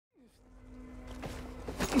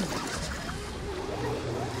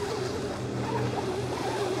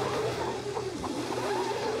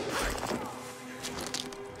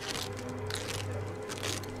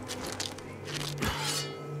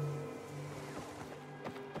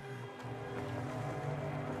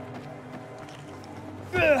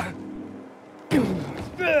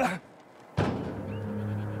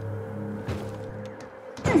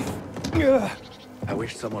I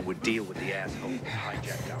wish someone would deal with the asshole who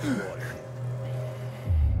hijacked our water.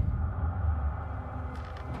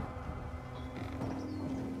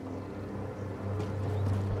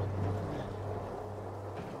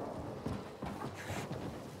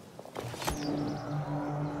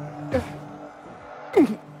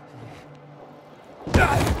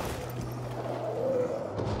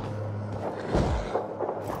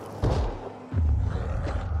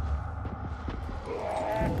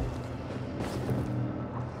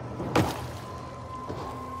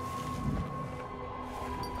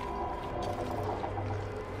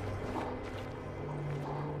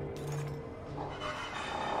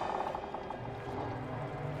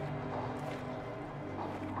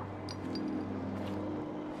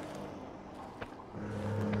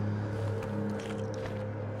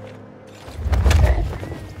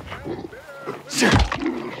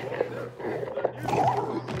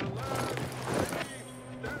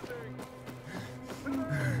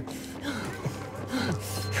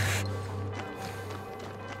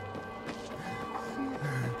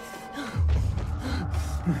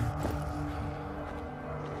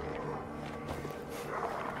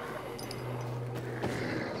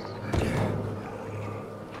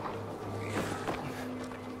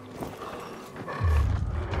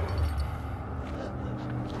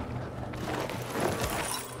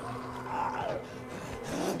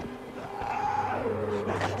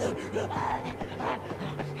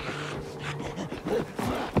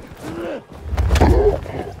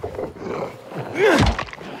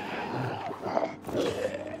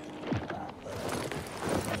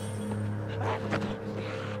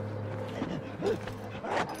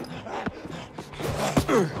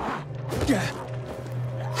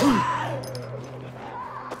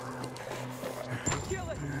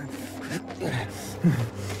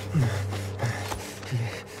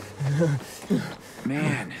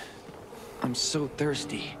 Man, I'm so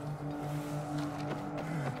thirsty.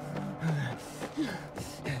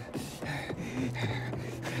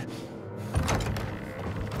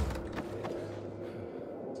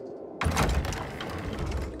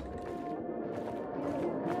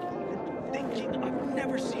 Thinking I've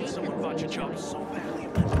never seen someone watch a job so badly.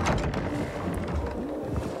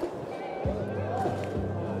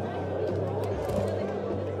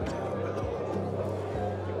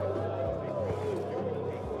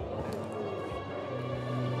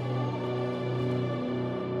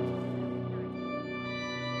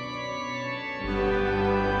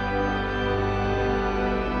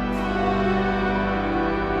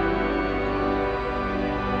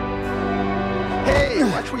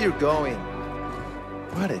 Watch where you're going.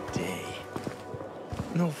 What a day.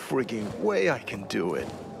 No frigging way I can do it.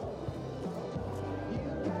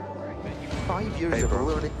 5 years of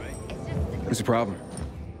learning. What's the problem?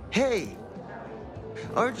 Hey!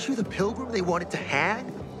 Aren't you the pilgrim they wanted to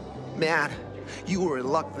hang? Man, you were in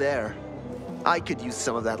luck there. I could use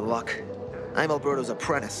some of that luck. I'm Alberto's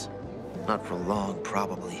apprentice. Not for long,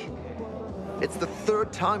 probably. It's the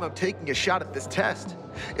 3rd time I'm taking a shot at this test.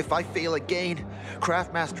 If I fail again,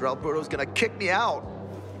 Craftmaster Alberto's gonna kick me out.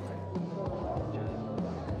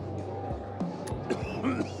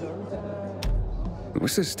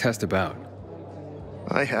 What's this test about?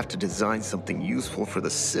 I have to design something useful for the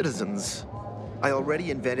citizens. I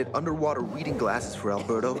already invented underwater reading glasses for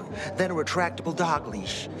Alberto, then a retractable dog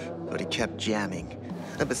leash, but he kept jamming.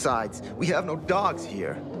 And besides, we have no dogs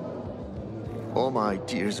here. All my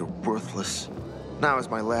ideas are worthless. Now is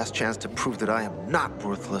my last chance to prove that I am not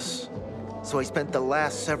worthless. So I spent the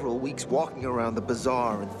last several weeks walking around the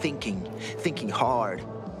bazaar and thinking hard.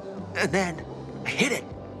 And then, I hit it.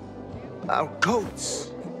 Our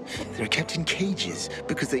goats. They're kept in cages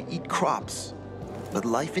because they eat crops. But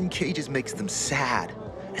life in cages makes them sad,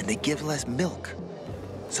 and they give less milk.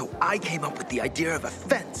 So I came up with the idea of a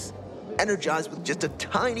fence, energized with just a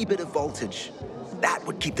tiny bit of voltage. That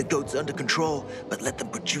would keep the goats under control, but let them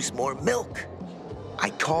produce more milk. I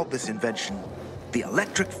called this invention the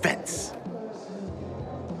electric fence.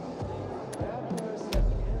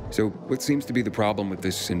 So, what seems to be the problem with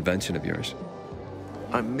this invention of yours?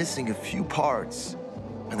 I'm missing a few parts,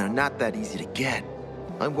 and they're not that easy to get.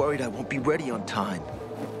 I'm worried I won't be ready on time.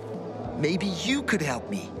 Maybe you could help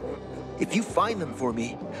me. If you find them for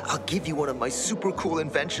me, I'll give you one of my super cool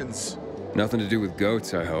inventions. Nothing to do with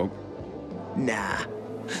goats, I hope. Nah,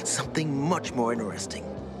 something much more interesting.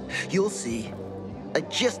 You'll see. I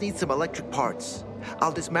just need some electric parts.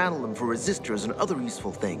 I'll dismantle them for resistors and other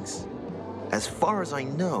useful things. As far as I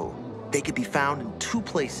know, they could be found in 2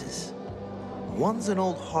 places. One's an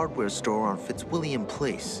old hardware store on Fitzwilliam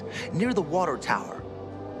Place, near the water tower.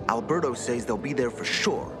 Alberto says they'll be there for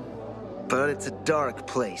sure. But it's a dark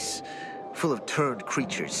place, full of turned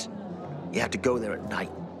creatures. You have to go there at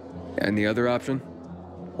night. And the other option?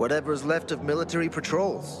 Whatever's left of military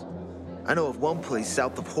patrols. I know of one place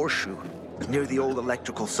south of Horseshoe, near the old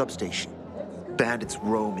electrical substation. Bandits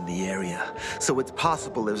roam in the area, so it's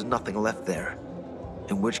possible there's nothing left there.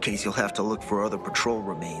 In which case you'll have to look for other patrol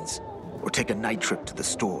remains, or take a night trip to the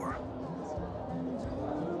store.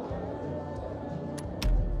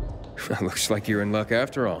 Looks like you're in luck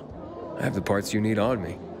after all. I have the parts you need on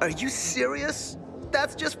me. Are you serious?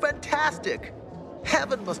 That's just fantastic!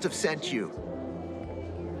 Heaven must have sent you.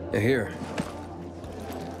 Here.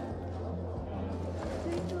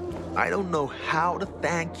 I don't know how to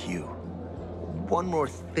thank you. One more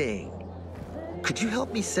thing. Could you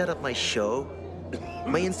help me set up my show?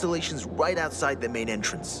 My installation's right outside the main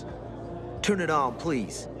entrance. Turn it on,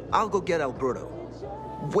 please. I'll go get Alberto.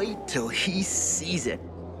 Wait till he sees it.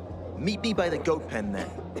 Meet me by the goat pen then,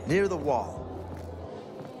 near the wall.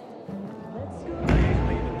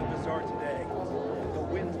 Leaving the Bazaar today. The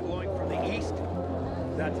wind's blowing from the east.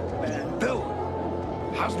 That's bad. Bill,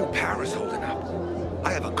 how's New Paris holding up?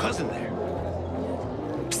 I have a cousin there.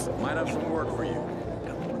 Might have some work for you.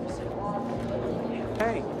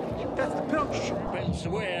 Hey, that's the pilgrim. And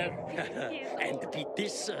swear, and be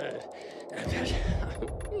this,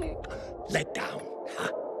 let down.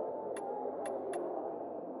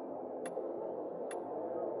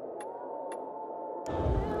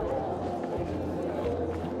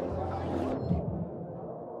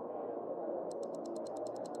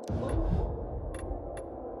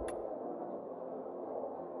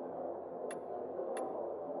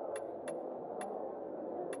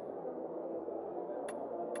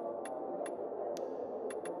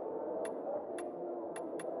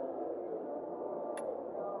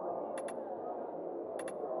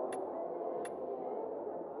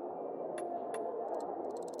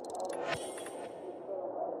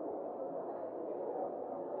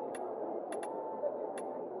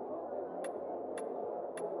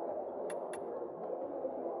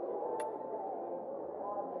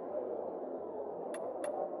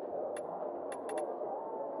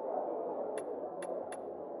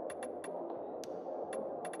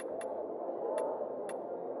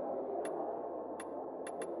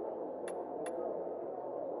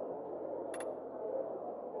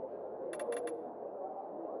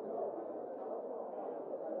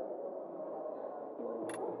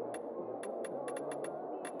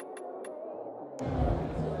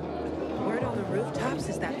 Word on the rooftops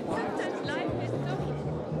is that wild.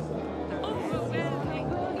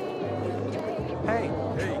 Hey,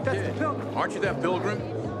 that's kid. the pilgrim. Aren't you that pilgrim?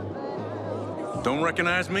 Don't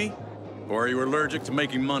recognize me? Or are you allergic to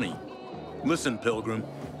making money? Listen, pilgrim.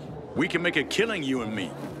 We can make a killing, you and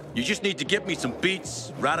me. You just need to get me some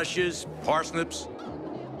beets, radishes, parsnips.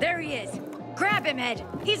 There he is. Grab him, Ed.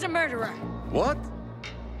 He's a murderer. What?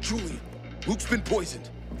 Julian, Luke's been poisoned.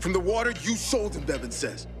 From the water you sold him, Bevan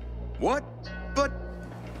says. What? But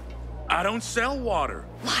I don't sell water.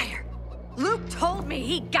 Liar. Luke told me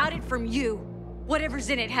he got it from you. Whatever's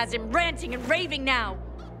in it has him ranting and raving now.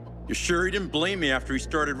 You sure he didn't blame me after he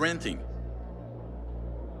started ranting?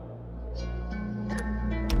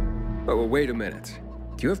 Oh, well, wait a minute.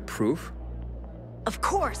 Do you have proof? Of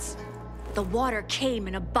course. The water came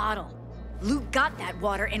in a bottle. Luke got that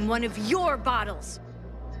water in one of your bottles.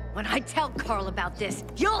 When I tell Carl about this,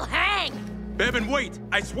 you'll hang! Bevan, wait!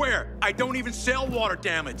 I swear, I don't even sell water,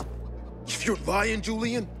 damn it! If you're lying,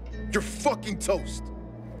 Julian, you're fucking toast.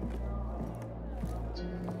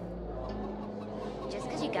 Just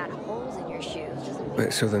because you got holes in your shoes doesn't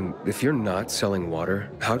Wait, so then, if you're not selling water,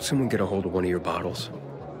 how'd someone get a hold of one of your bottles?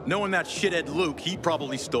 Knowing that shithead Luke, he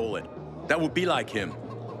probably stole it. That would be like him.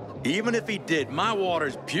 Even if he did, my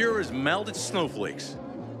water's pure as melted snowflakes.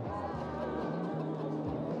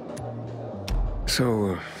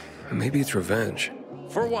 So, maybe it's revenge.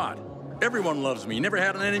 For what? Everyone loves me. Never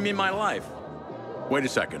had an enemy in my life. Wait a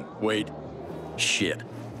second. Wait. Shit.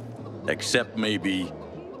 Except maybe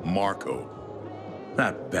Marco.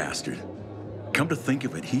 That bastard. Come to think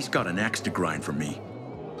of it, he's got an axe to grind for me.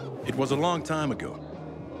 It was a long time ago.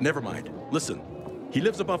 Never mind. Listen. He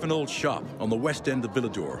lives above an old shop on the west end of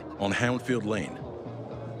Villador on Houndfield Lane.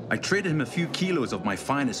 I traded him a few kilos of my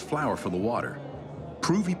finest flour for the water.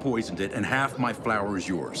 Prove he poisoned it, and half my flour is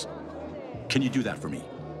yours. Can you do that for me?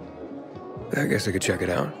 I guess I could check it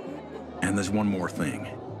out. And there's one more thing.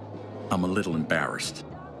 I'm a little embarrassed.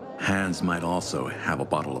 Hans might also have a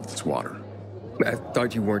bottle of this water. I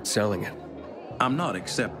thought you weren't selling it. I'm not,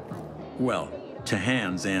 except, well, to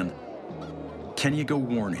Hans and... Can you go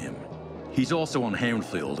warn him? He's also on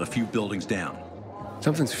Houndfield, a few buildings down.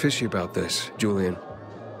 Something's fishy about this, Julian.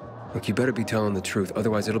 Look, you better be telling the truth,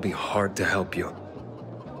 otherwise it'll be hard to help you.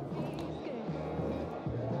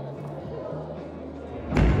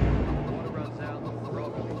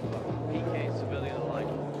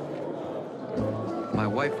 My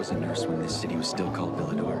wife was a nurse when this city was still called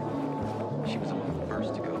Villador. She was among the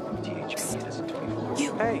first to go from THYDRA as a 24.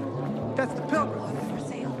 You! Hey, that's the Pilgrim. For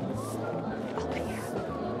sale. I'll pay you.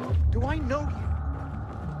 Do I know you?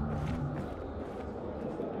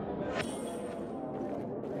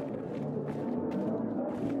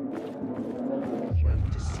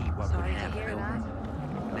 To see what would Sorry to happen. hear that.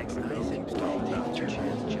 Next night, it seems to be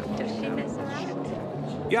Does she miss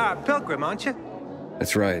us? You're a pilgrim, aren't you?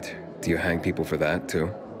 That's right. Do you hang people for that, too?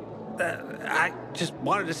 I just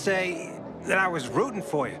wanted to say that I was rooting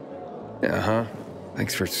for you. Uh-huh.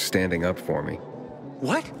 Thanks for standing up for me.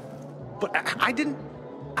 What? But I didn't...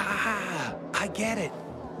 Ah, I get it.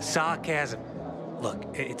 Sarcasm. Look,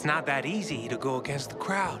 it's not that easy to go against the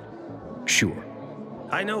crowd. Sure.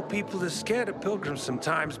 I know people are scared of pilgrims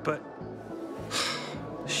sometimes, but...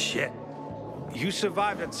 Shit. You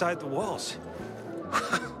survived outside the walls.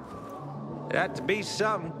 It had to be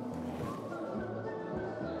something.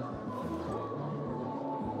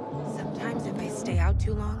 Sometimes if I stay out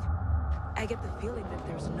too long, I get the feeling that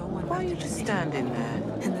there's no one Why are you left in just the standing there?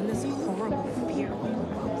 And then this horrible fear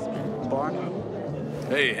overwhelms me. Barney?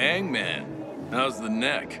 Hey, Hangman. How's the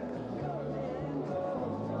neck?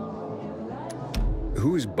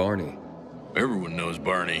 Who's Barney? Everyone knows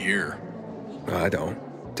Barney here. I don't.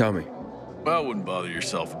 Tell me. I wouldn't bother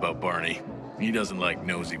yourself about Barney. He doesn't like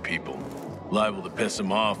nosy people. Liable to piss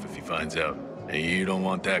him off if he finds out. And you don't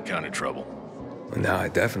want that kind of trouble. Well, now I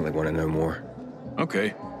definitely want to know more.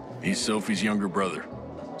 Okay. He's Sophie's younger brother.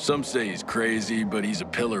 Some say he's crazy, but he's a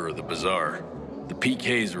pillar of the Bazaar. The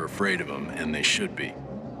PKs are afraid of him, and they should be.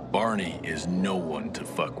 Barney is no one to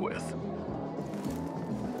fuck with.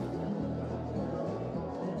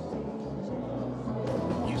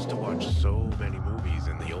 Used to watch so many movies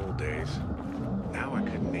in the old days. Now I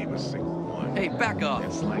couldn't name a single one. Hey, back off!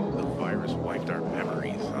 It's like the virus wiped our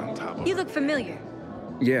memories on top of... You look familiar.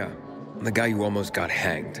 Yeah, I'm the guy who almost got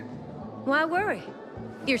hanged. Why worry?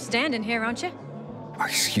 You're standing here, aren't you?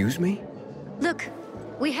 Excuse me? Look,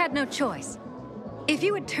 we had no choice. If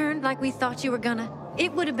you had turned like we thought you were gonna,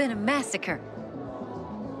 it would have been a massacre.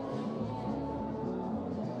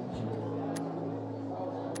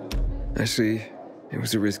 I see. It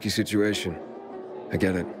was a risky situation. I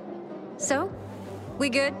get it. So? We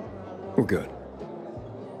good? We're good.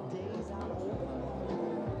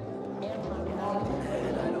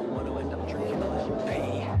 And I don't want to end up drinking blood.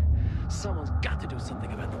 Hey, someone's got to do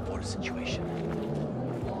something about the water situation.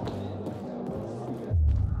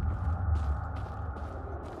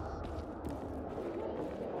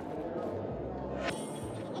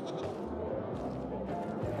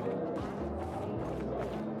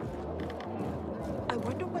 I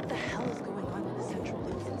wonder what the hell is going on in the central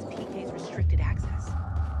loop since PK's restricted access.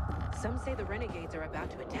 Some say the renegades are about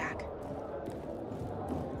to attack.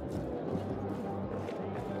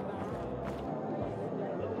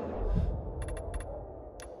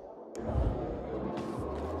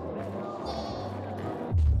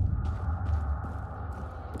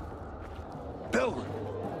 Pilgrim,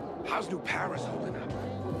 how's New Paris holding up?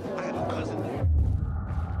 I have a cousin there.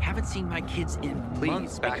 Haven't seen my kids in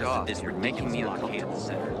months back because off. of this You're making me uncomfortable.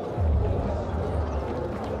 center.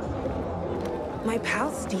 My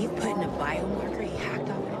pal Steve put in a biomarker he hacked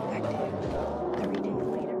off an infected. 3 days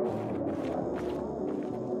later.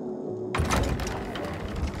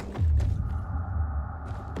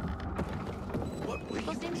 What were you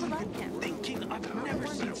People seem to like him. thinking? I've never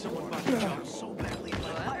seen someone buy a job so badly.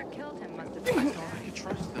 Whoever killed him must have I been thought I could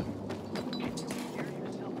trust them.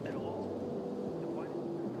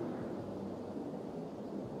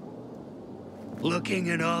 Looking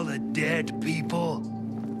at all the dead people?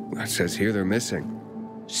 It says here they're missing.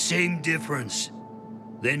 Same difference.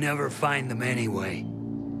 They never find them anyway.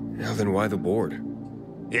 Now then why the board?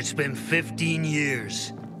 It's been 15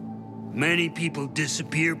 years. Many people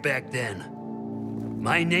disappeared back then.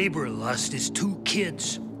 My neighbor lost his 2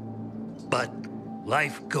 kids. But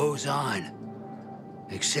life goes on.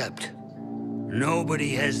 Except,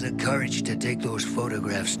 nobody has the courage to take those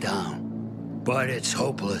photographs down. But it's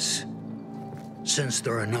hopeless. Since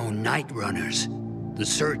there are no night runners, the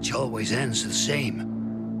search always ends the same.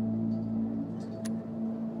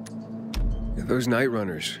 Those night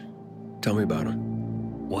runners. Tell me about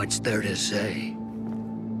them. What's there to say?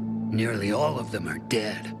 Nearly all of them are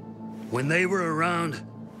dead. When they were around,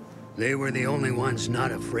 They were the only ones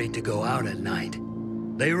not afraid to go out at night.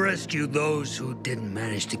 They rescued those who didn't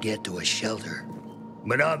manage to get to a shelter.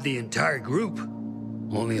 But of the entire group,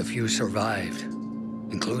 only a few survived,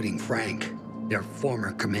 including Frank, their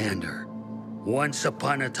former commander. Once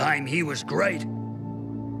upon a time, he was great.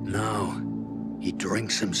 Now, he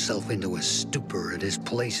drinks himself into a stupor at his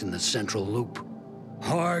place in the Central Loop.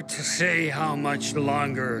 Hard to say how much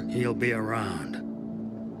longer he'll be around.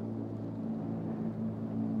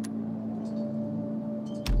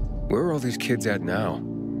 Where are all these kids at now?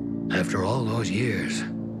 After all those years,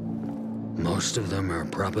 most of them are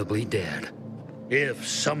probably dead. If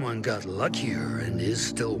someone got luckier and is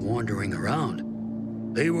still wandering around,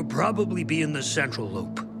 they would probably be in the Central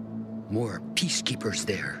Loop. More peacekeepers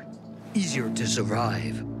there. Easier to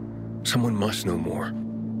survive. Someone must know more.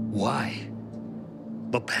 Why?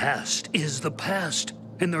 The past is the past,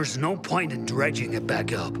 and there's no point in dredging it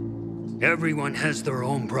back up. Everyone has their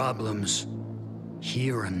own problems.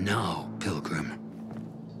 Here and now, Pilgrim.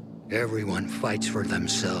 Everyone fights for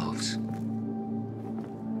themselves.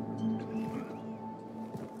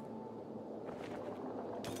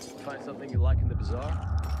 Find something you like in the bazaar?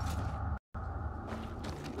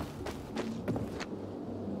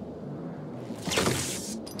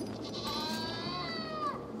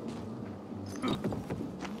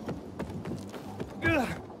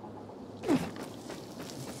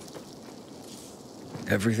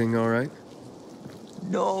 Everything all right?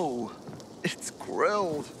 No, it's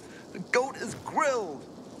grilled. The goat is grilled.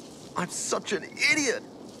 I'm such an idiot.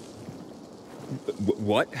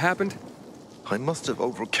 What happened? I must have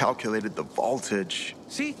overcalculated the voltage.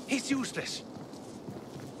 See? It's useless.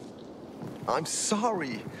 I'm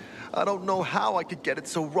sorry. I don't know how I could get it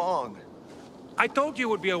so wrong. I told you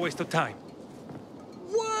it would be a waste of time.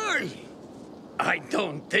 Why? I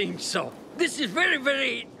don't think so. This is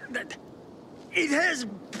very... It has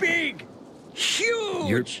big, huge...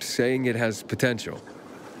 You're saying it has potential?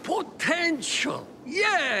 Potential,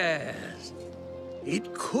 yes.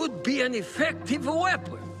 It could be an effective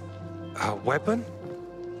weapon. A weapon?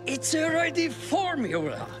 It's a ready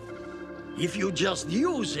formula. If you just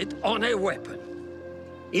use it on a weapon,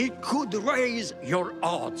 it could raise your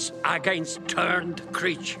odds against turned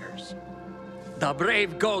creatures. The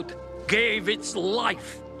brave goat gave its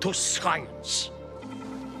life to science.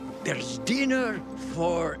 There's dinner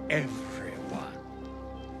for everyone.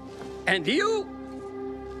 And you?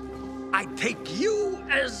 I take you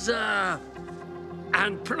as,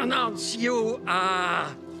 and pronounce you,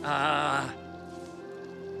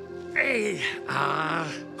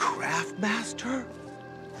 Craftmaster?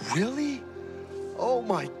 Really? Oh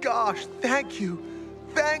my gosh, thank you.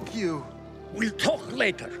 Thank you. We'll talk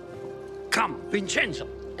later. Come, Vincenzo.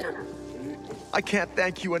 I can't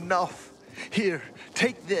thank you enough. Here,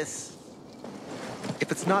 take this.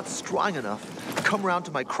 If it's not strong enough, come round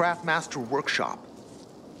to my Craftmaster workshop.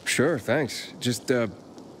 Sure, thanks. Just,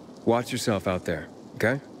 watch yourself out there,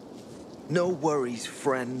 okay? No worries,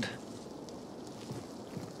 friend.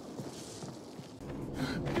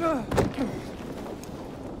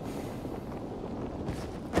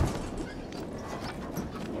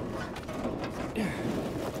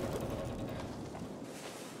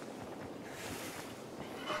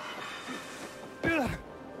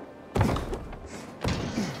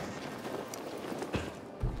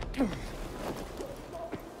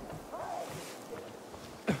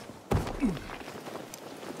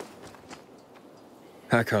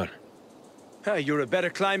 Hakon. You're a better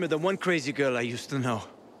climber than one crazy girl I used to know.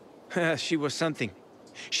 She was something.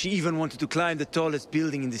 She even wanted to climb the tallest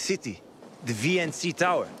building in the city, the VNC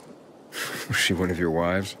Tower. Was she one of your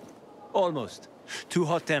wives? Almost. Too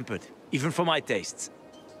hot-tempered, even for my tastes.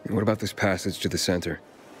 What about this passage to the center?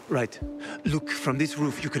 Right. Look, from this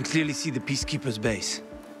roof you can clearly see the Peacekeeper's base.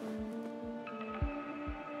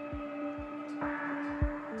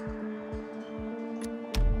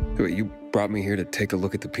 Wait, you brought me here to take a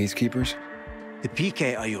look at the Peacekeepers? The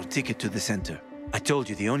PK are your ticket to the center. I told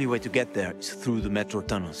you the only way to get there is through the metro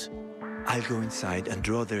tunnels. I'll go inside and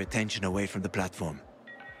draw their attention away from the platform.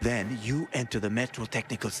 Then you enter the metro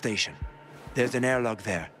technical station. There's an airlock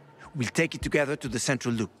there. We'll take it together to the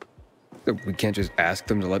central loop. We can't just ask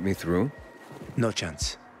them to let me through? No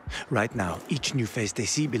chance. Right now, each new face they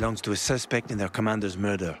see belongs to a suspect in their commander's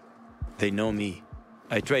murder. They know me.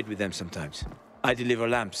 I trade with them sometimes. I deliver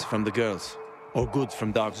lamps from the girls, or goods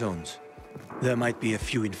from dark zones. There might be a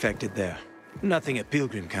few infected there. Nothing a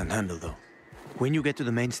pilgrim can handle, though. When you get to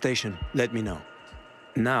the main station, let me know.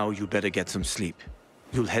 Now you better get some sleep.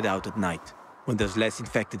 You'll head out at night, when there's less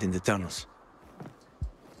infected in the tunnels.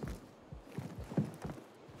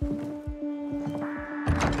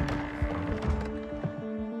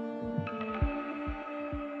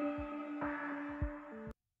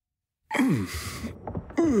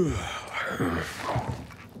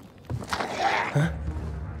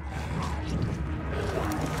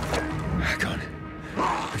 God.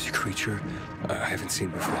 There's a creature I haven't seen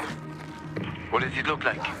before. What does it look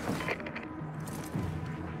like?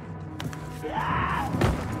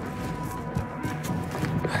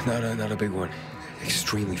 Not a big one.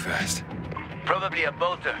 Extremely fast. Probably a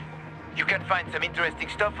bolter. You can find some interesting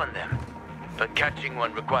stuff on them. But catching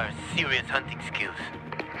one requires serious hunting skills.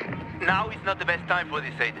 Now is not the best time for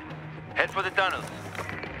this, Aiden. Head for the tunnels.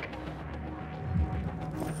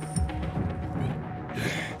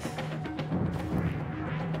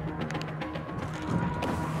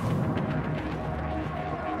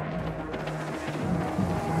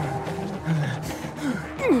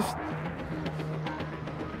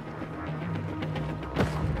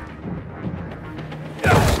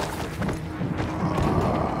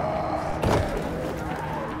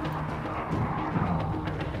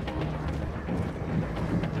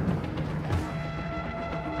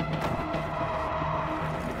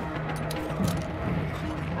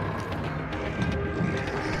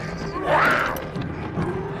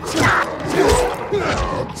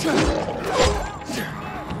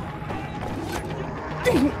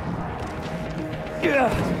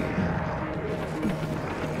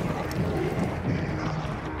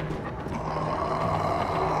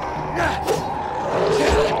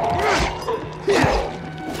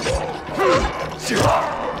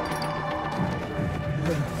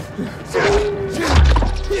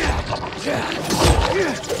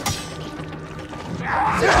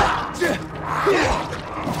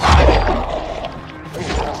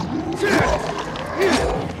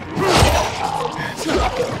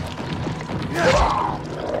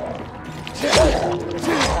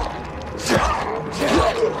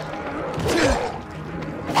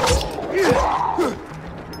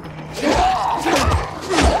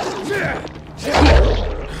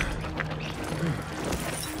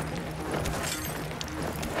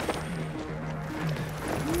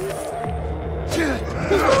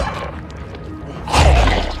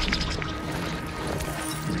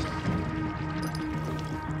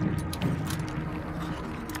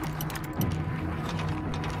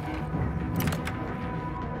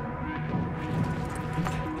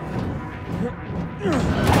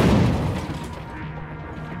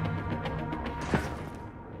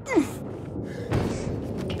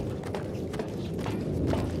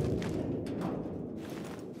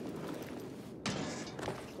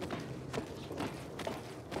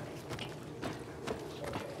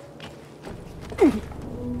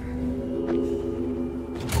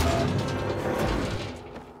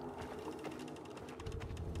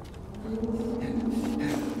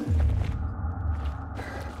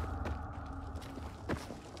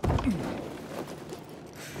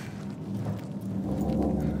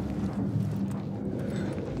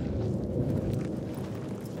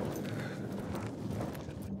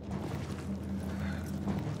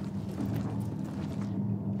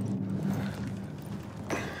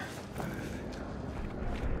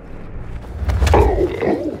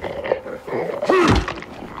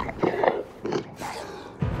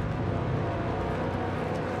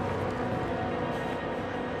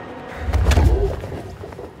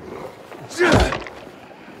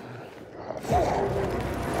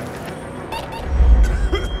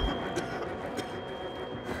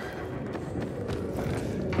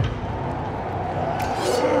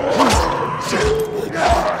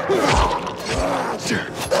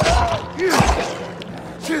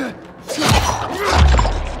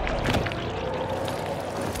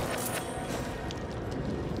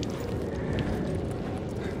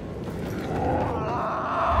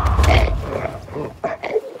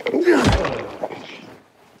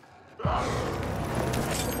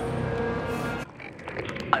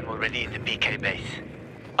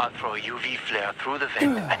 Through the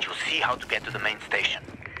vent, and you'll see how to get to the main station.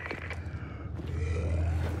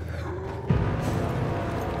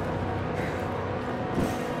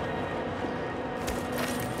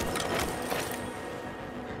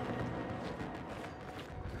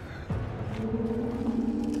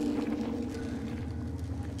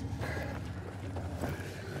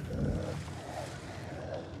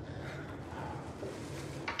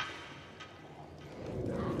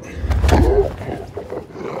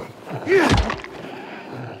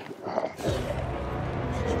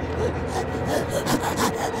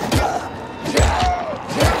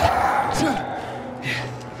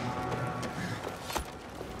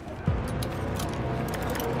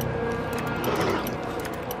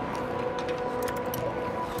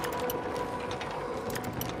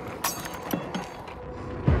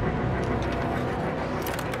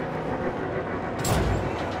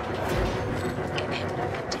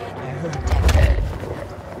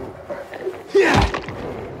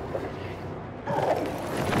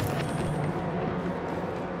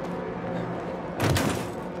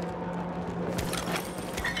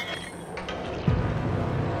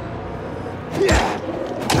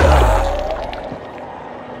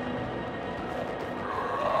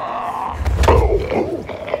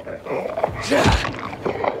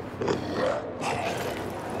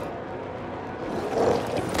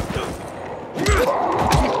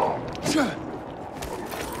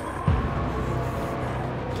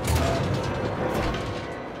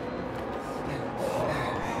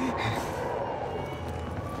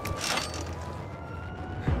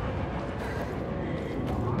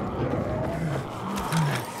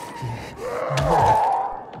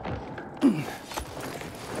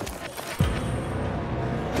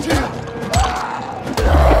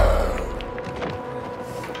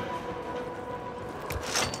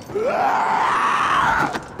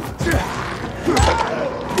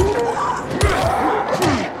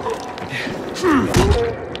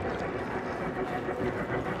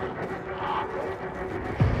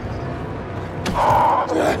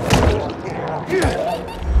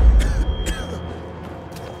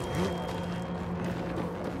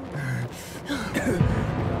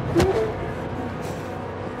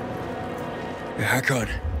 Hakon,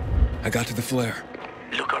 I got to the flare.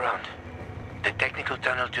 Look around. The technical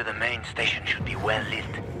tunnel to the main station should be well lit.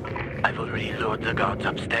 I've already lured the guards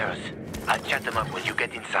upstairs. I'll chat them up when you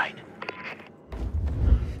get inside.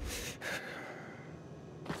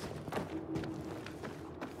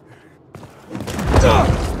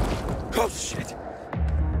 Oh, shit!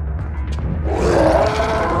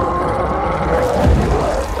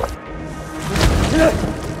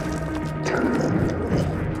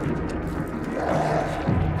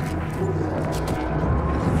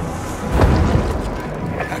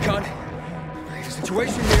 Hakon, there's a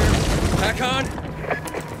situation here. Hakon!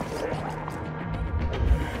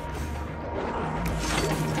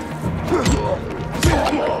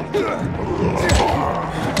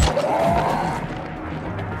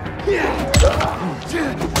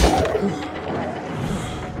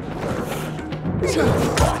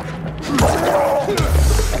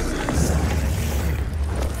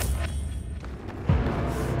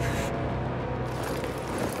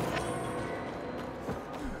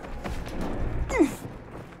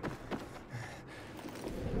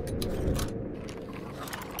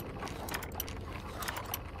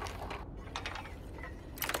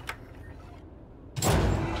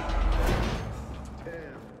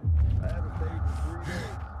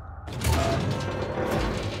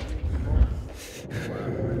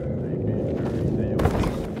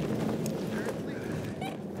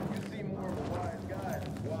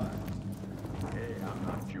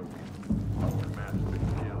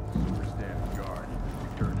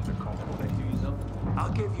 I'll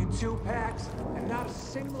give you 2 packs and not a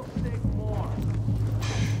single thing more.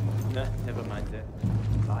 Nah, never mind that.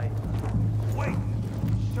 Bye. Wait!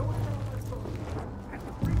 Show it down my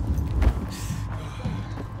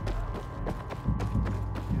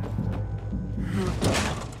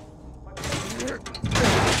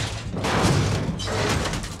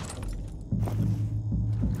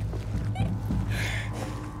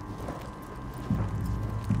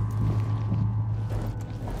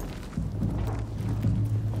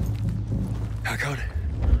Hakon,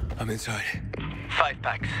 I'm inside. 5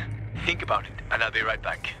 packs. Think about it, and I'll be right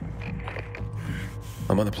back.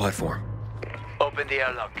 I'm on the platform. Open the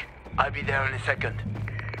airlock. I'll be there in a second.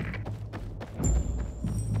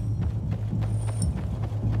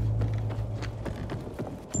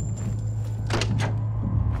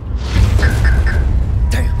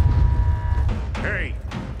 Damn. Hey,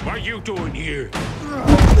 what are you doing here?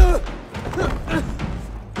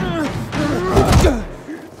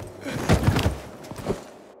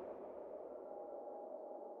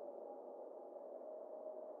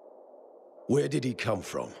 Where did he come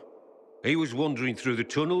from? He was wandering through the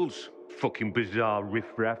tunnels. Fucking bizarre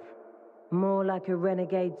riffraff. More like a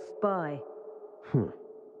renegade spy.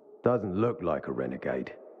 Doesn't look like a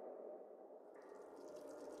renegade.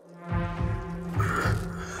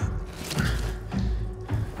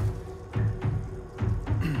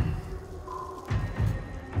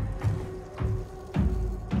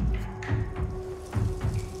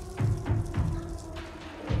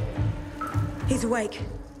 He's awake.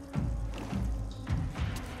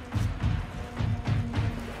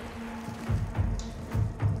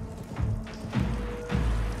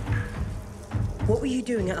 What were you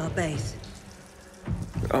doing at our base?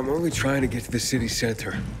 I'm only trying to get to the city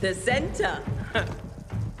center. The center?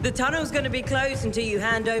 The tunnel's gonna be closed until you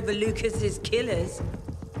hand over Lucas's killers.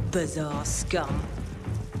 Bazaar scum.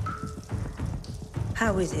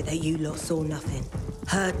 How is it that you lot saw nothing,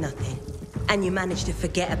 heard nothing, and you managed to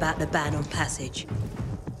forget about the ban on passage?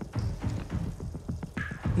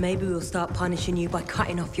 Maybe we'll start punishing you by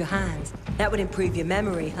cutting off your hands. That would improve your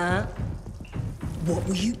memory, huh? What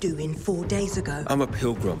were you doing 4 days ago? I'm a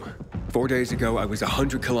pilgrim. 4 days ago, I was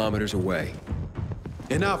 100 kilometers away.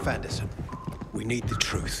 Enough, Anderson. We need the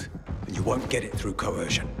truth, and you won't get it through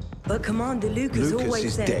coercion. But Commander Lucas always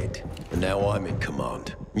is said... dead, and now I'm in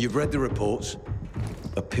command. You've read the reports?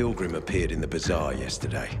 A pilgrim appeared in the bazaar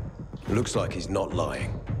yesterday. Looks like he's not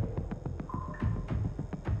lying.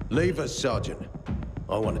 Leave us, Sergeant.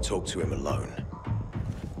 I want to talk to him alone.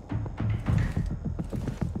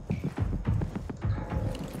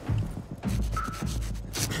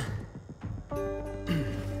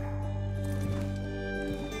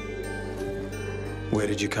 Where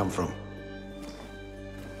did you come from?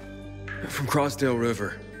 From Crossdale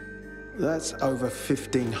River. That's over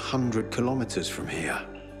 1,500 kilometers from here.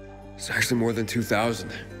 It's actually more than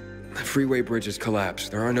 2,000. The freeway bridges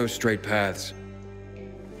collapsed. There are no straight paths.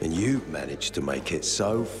 And you've managed to make it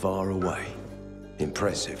so far away.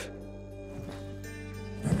 Impressive.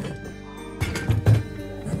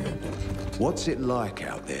 What's it like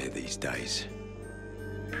out there these days?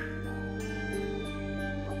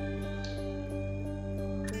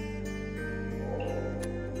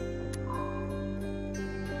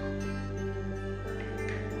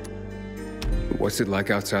 What's it like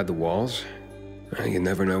outside the walls? You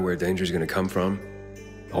never know where danger's gonna come from.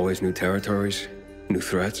 Always new territories, new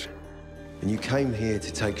threats. And you came here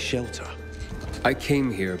to take shelter? I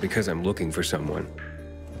came here because I'm looking for someone.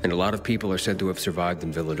 And a lot of people are said to have survived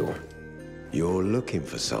in Villador. You're looking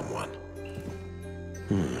for someone?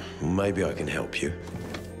 Maybe I can help you,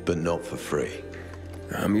 but not for free.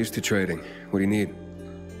 I'm used to trading. What do you need?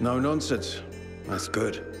 No nonsense. That's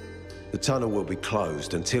good. The tunnel will be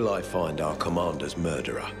closed until I find our commander's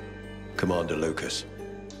murderer, Commander Lucas.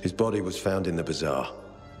 His body was found in the Bazaar,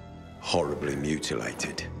 horribly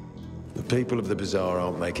mutilated. The people of the Bazaar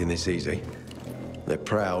aren't making this easy. They're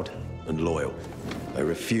proud and loyal. They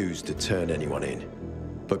refuse to turn anyone in.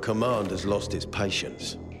 But Command has lost its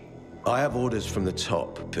patience. I have orders from the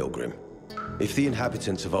top, Pilgrim. If the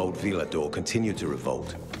inhabitants of Old Villador continue to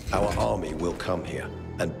revolt, our army will come here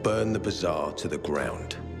and burn the Bazaar to the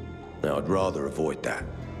ground. Now, I'd rather avoid that.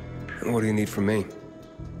 What do you need from me?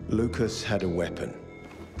 Lucas had a weapon.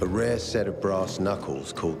 A rare set of brass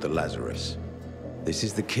knuckles called the Lazarus. This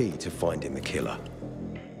is the key to finding the killer.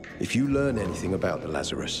 If you learn anything about the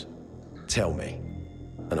Lazarus, tell me,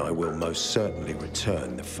 and I will most certainly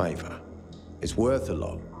return the favor. It's worth a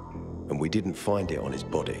lot, and we didn't find it on his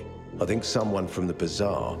body. I think someone from the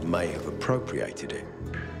Bazaar may have appropriated it.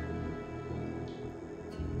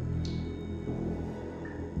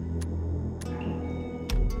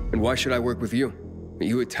 And why should I work with you?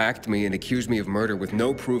 You attacked me and accused me of murder with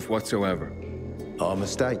no proof whatsoever. Our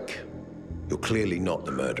mistake. You're clearly not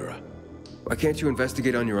the murderer. Why can't you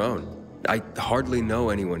investigate on your own? I hardly know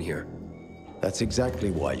anyone here. That's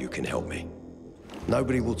exactly why you can help me.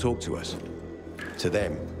 Nobody will talk to us. To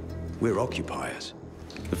them, we're occupiers.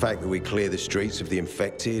 The fact that we clear the streets of the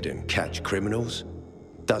infected and catch criminals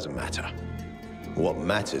doesn't matter. What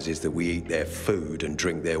matters is that we eat their food and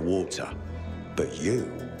drink their water. But you're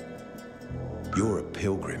a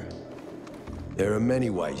pilgrim. There are many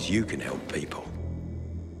ways you can help people.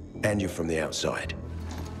 And you're from the outside.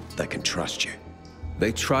 They can trust you.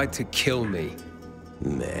 They tried to kill me.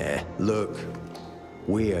 Nah, look.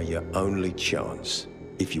 We are your only chance.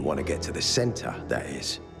 If you want to get to the center, that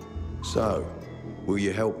is. So, will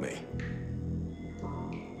you help me?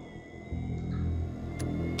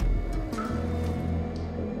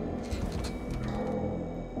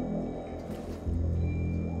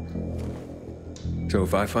 So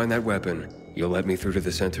if I find that weapon, you'll let me through to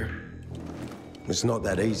the center? It's not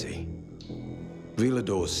that easy.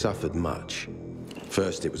 Villador suffered much.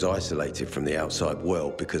 First, it was isolated from the outside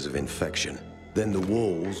world because of infection. Then the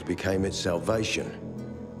walls became its salvation.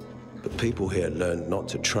 But people here learned not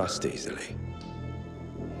to trust easily.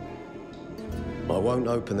 I won't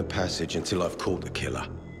open the passage until I've caught the killer.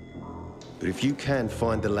 But if you can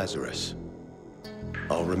find the Lazarus,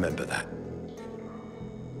 I'll remember that.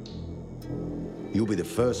 You'll be the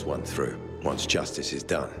first one through, once justice is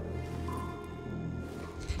done.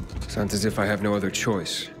 Sounds as if I have no other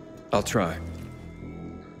choice. I'll try.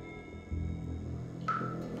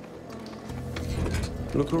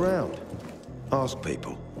 Look around. Ask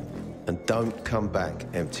people. And don't come back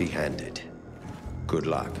empty-handed. Good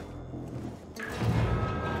luck.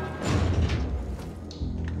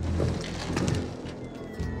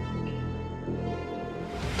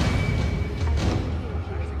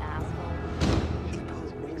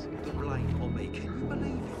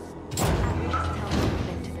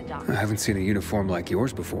 I haven't seen a uniform like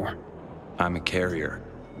yours before. I'm a carrier.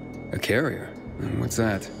 A carrier? What's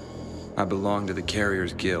that? I belong to the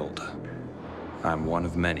Carriers Guild. I'm one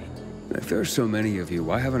of many. If there are so many of you,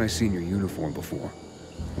 why haven't I seen your uniform before?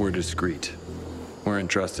 We're discreet. We're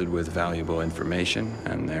entrusted with valuable information,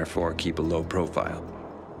 and therefore keep a low profile.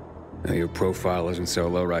 Now, your profile isn't so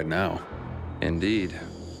low right now. Indeed.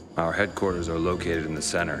 Our headquarters are located in the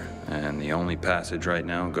center, and the only passage right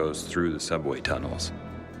now goes through the subway tunnels.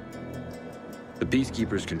 The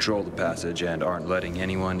Peacekeepers control the passage and aren't letting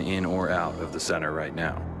anyone in or out of the center right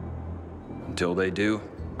now. Until they do,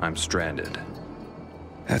 I'm stranded.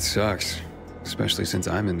 That sucks, especially since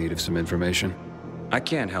I'm in need of some information. I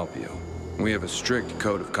can't help you. We have a strict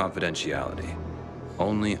code of confidentiality.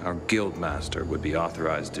 Only our guild master would be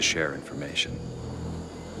authorized to share information.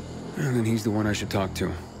 And then he's the one I should talk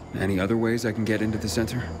to. Any other ways I can get into the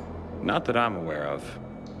center? Not that I'm aware of.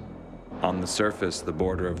 On the surface, the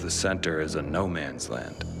border of the center is a no-man's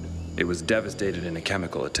land. It was devastated in a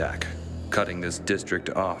chemical attack, cutting this district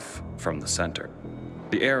off from the center.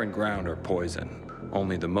 The air and ground are poison.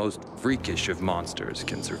 Only the most freakish of monsters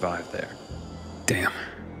can survive there. Damn.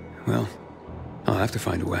 Well, I'll have to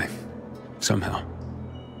find a way. Somehow.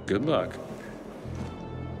 Good luck.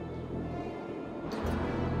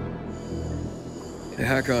 Hey,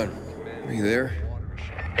 Hakon. Are you there?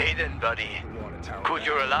 Aiden, buddy. Good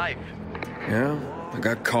you're alive. Yeah? I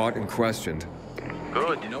got caught and questioned.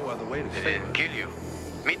 Good. No other way to They say didn't kill you.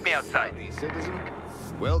 Meet me outside. Citizen,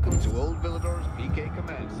 welcome to Old Villador's PK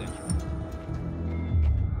Command Center.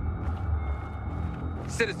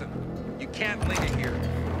 Citizen, you can't linger here.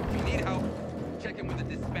 If you need help, check in with the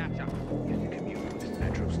dispatcher. You commute from this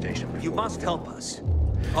metro station before. You must help us.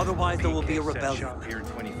 Otherwise, there will be a rebellion.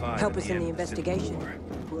 Help us in the investigation.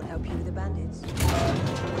 We'll help you with the bandits.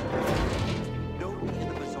 Nobody in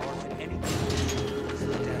the Bazaar said anything.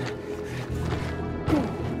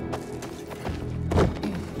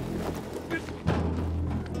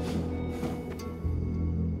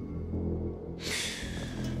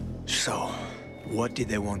 So, what did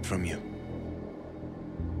they want from you?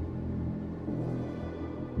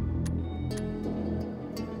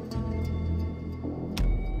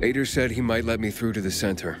 Ader said he might let me through to the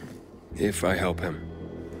center, if I help him.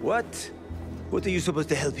 What? What are you supposed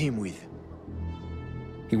to help him with?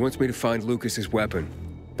 He wants me to find Lucas's weapon,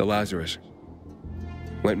 the Lazarus.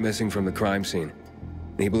 Went missing from the crime scene.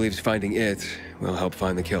 He believes finding it will help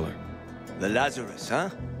find the killer. The Lazarus, huh?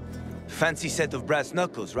 Fancy set of brass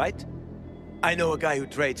knuckles, right? I know a guy who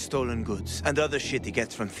trades stolen goods and other shit he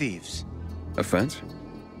gets from thieves. A fence?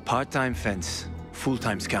 Part-time fence,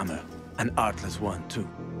 full-time scammer. An artless one, too.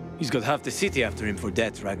 He's got half the city after him for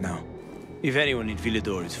debt right now. If anyone in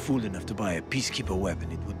Villador is fool enough to buy a peacekeeper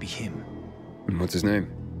weapon, it would be him. And what's his name?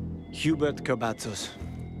 Hubert Kerbatzos,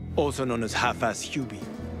 also known as Half-Ass Hubie.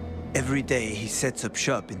 Every day he sets up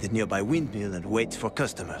shop in the nearby windmill and waits for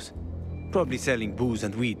customers. Probably selling booze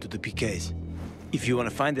and weed to the PKs. If you want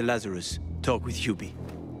to find the Lazarus, talk with Hubie.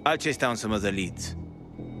 I'll chase down some other leads.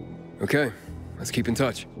 Okay, let's keep in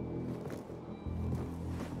touch.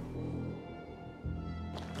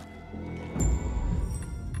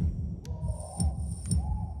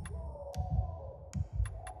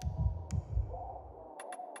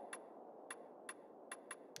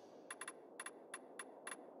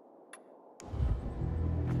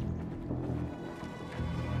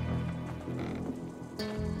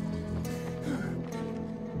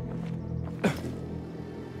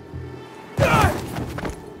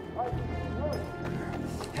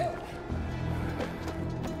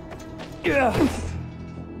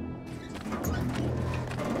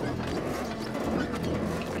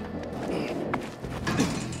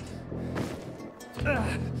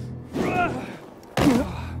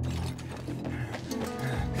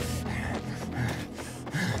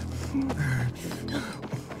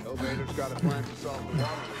 Elevator's got a plan to solve the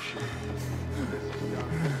water issue. This is done.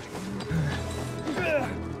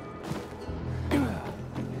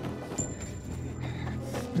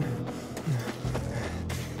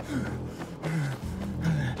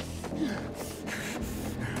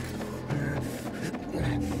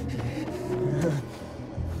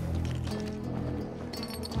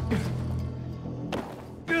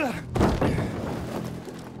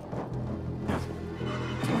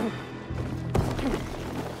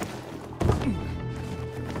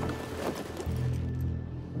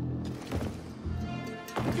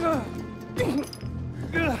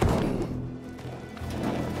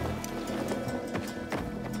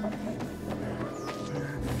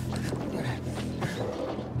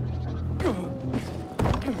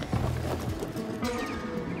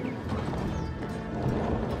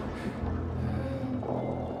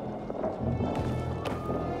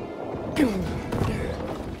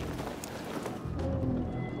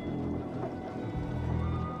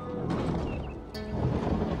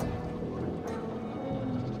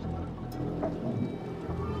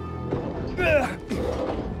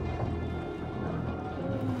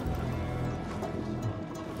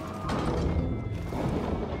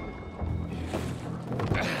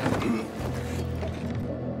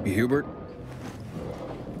 Hubert?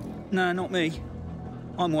 No, not me.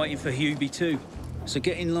 I'm waiting for Hubie too, so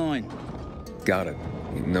get in line. Got it.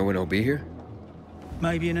 You know when he'll be here?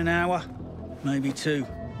 Maybe in an hour, maybe two.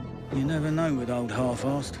 You never know with old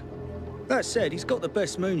half-assed. That said, he's got the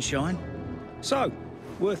best moonshine. So,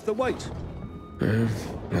 worth the wait.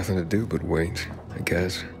 Nothing to do but wait, I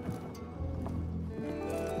guess.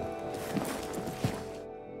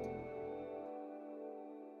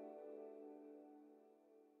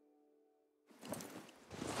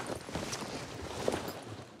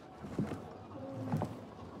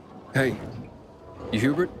 Hey, you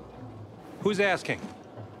Hubert? Who's asking?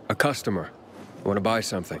 A customer. Want to buy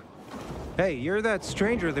something. Hey, you're that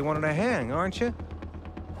stranger they wanted to hang, aren't you?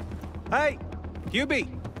 Hey, Hubie,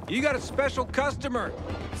 you got a special customer.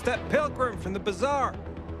 It's that pilgrim from the Bazaar.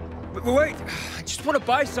 Wait, I just want to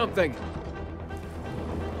buy something.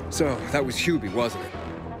 So, that was Hubie, wasn't it?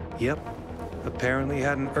 Yep. Apparently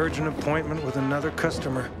had an urgent appointment with another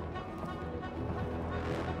customer.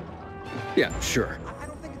 Yeah, sure. I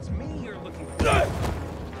don't think it's me you're looking for.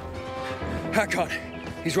 Hack on.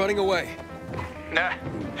 He's running away. Nah,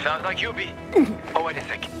 sounds like Hubie. Oh, wait a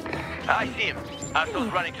sec. I see him.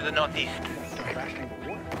 ASUS running to the northeast.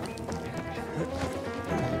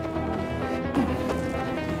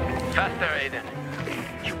 Faster,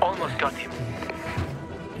 Aiden. You almost got him.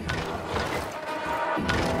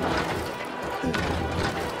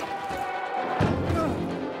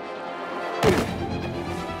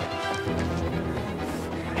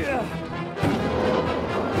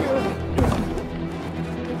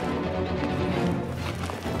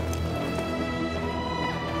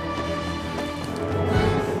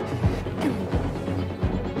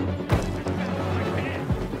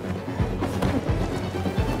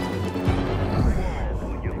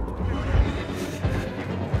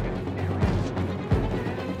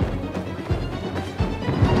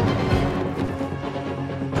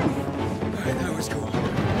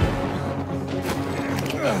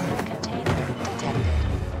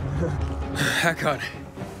 Hack on.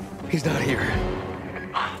 He's not here.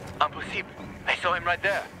 Impossible. I saw him right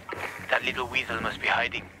there. That little weasel must be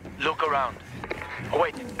hiding. Look around. Oh,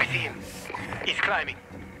 wait. I see him. He's climbing.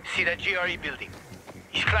 See that GRE building?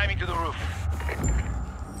 He's climbing to the roof.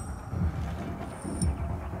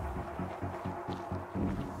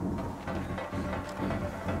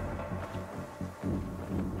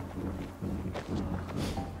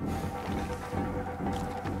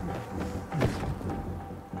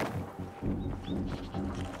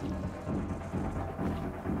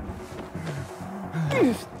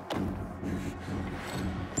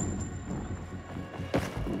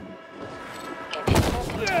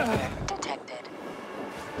 Detected.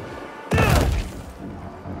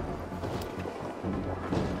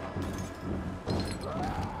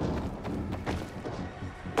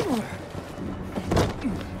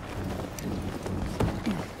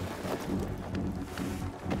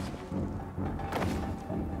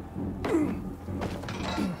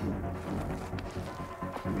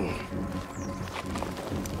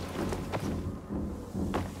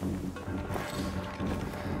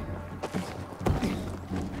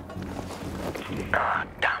 Ah,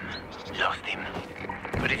 damn. Lost him.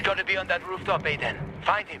 But he's got to be on that rooftop, Aiden.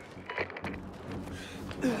 Find him.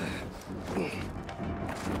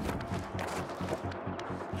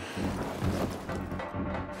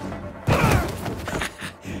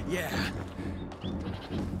 Yeah.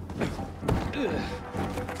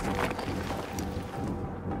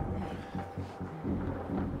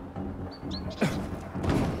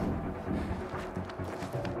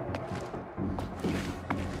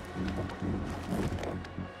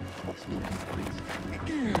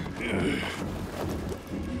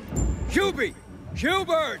 Hubie!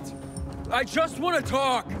 Hubert! I just want to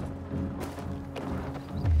talk!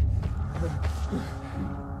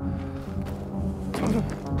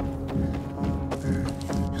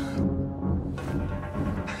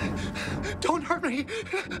 Don't hurt me.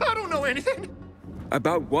 I don't know anything.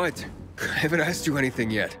 About what? I haven't asked you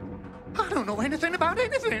anything yet. I don't know anything about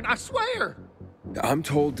anything, I swear. I'm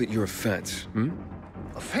told that you're a fence,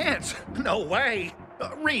 A fence? No way. A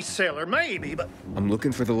reseller, maybe, but... I'm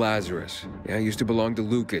looking for the Lazarus. Yeah, used to belong to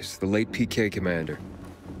Lucas, the late PK commander.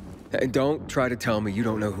 And don't try to tell me you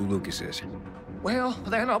don't know who Lucas is. Well,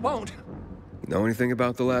 then I won't. Know anything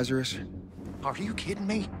about the Lazarus? Are you kidding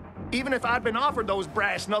me? Even if I'd been offered those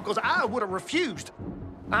brass knuckles, I would have refused.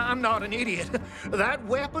 I'm not an idiot. That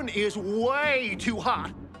weapon is way too hot.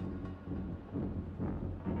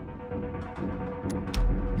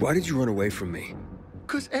 Why did you run away from me?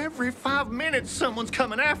 'Cause every 5 minutes someone's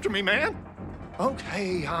coming after me, man.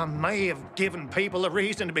 Okay, I may have given people a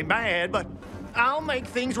reason to be mad, but I'll make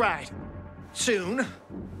things right. Soon.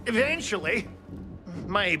 Eventually.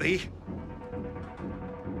 Maybe.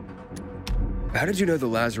 How did you know the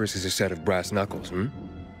Lazarus is a set of brass knuckles, I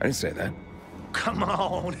didn't say that. Come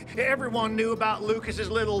on. Everyone knew about Lucas's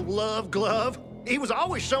little love glove. He was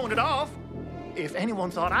always showing it off. If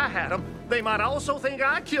anyone thought I had him, they might also think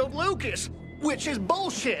I killed Lucas, which is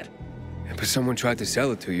bullshit. But someone tried to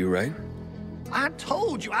sell it to you, right? I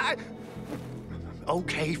told you,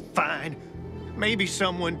 Okay, fine. Maybe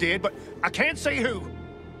someone did, but I can't say who.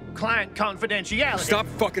 Client confidentiality. Stop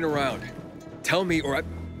fucking around. Tell me or I...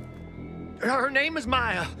 Her name is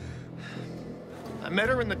Maya. I met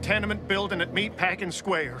her in the tenement building at Meatpacking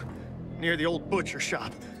Square, near the old butcher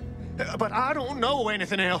shop. But I don't know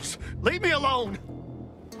anything else. Leave me alone.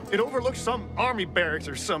 It overlooks some army barracks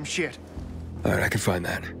or some shit. All right, I can find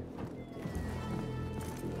that.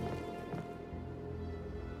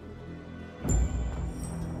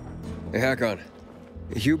 Hey, Hakon.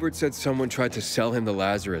 Hubert said someone tried to sell him the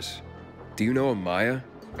Lazarus. Do you know a Maya?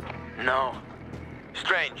 No.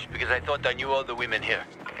 Strange, because I thought I knew all the women here.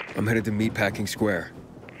 I'm headed to Meatpacking Square.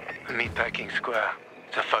 Meatpacking Square.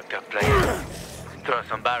 It's a fucked up place. There are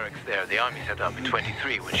some barracks there the army set up in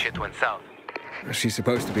 23 when shit went south. She's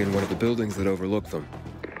supposed to be in one of the buildings that overlook them.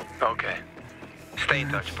 Okay. Stay in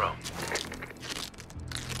touch, bro.